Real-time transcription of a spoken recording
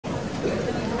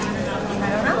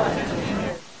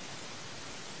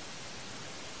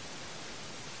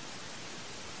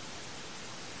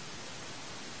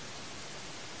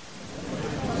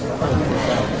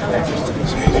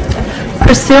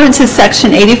pursuant to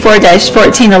Section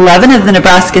 84-1411 of the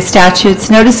Nebraska statutes,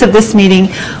 notice of this meeting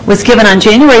was given on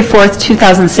January 4th,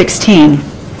 2016.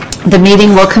 The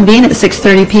meeting will convene at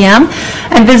 6:30 p.m.,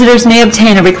 and visitors may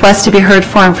obtain a request to be heard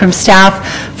form from staff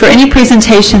for any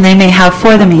presentation they may have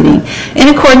for the meeting. In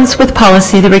accordance with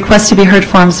policy, the request to be heard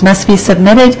forms must be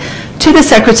submitted to the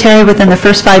secretary within the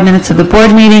first 5 minutes of the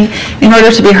board meeting in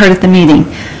order to be heard at the meeting.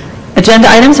 Agenda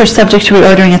items are subject to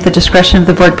reordering at the discretion of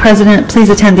the board president. Please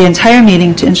attend the entire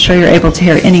meeting to ensure you're able to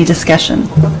hear any discussion.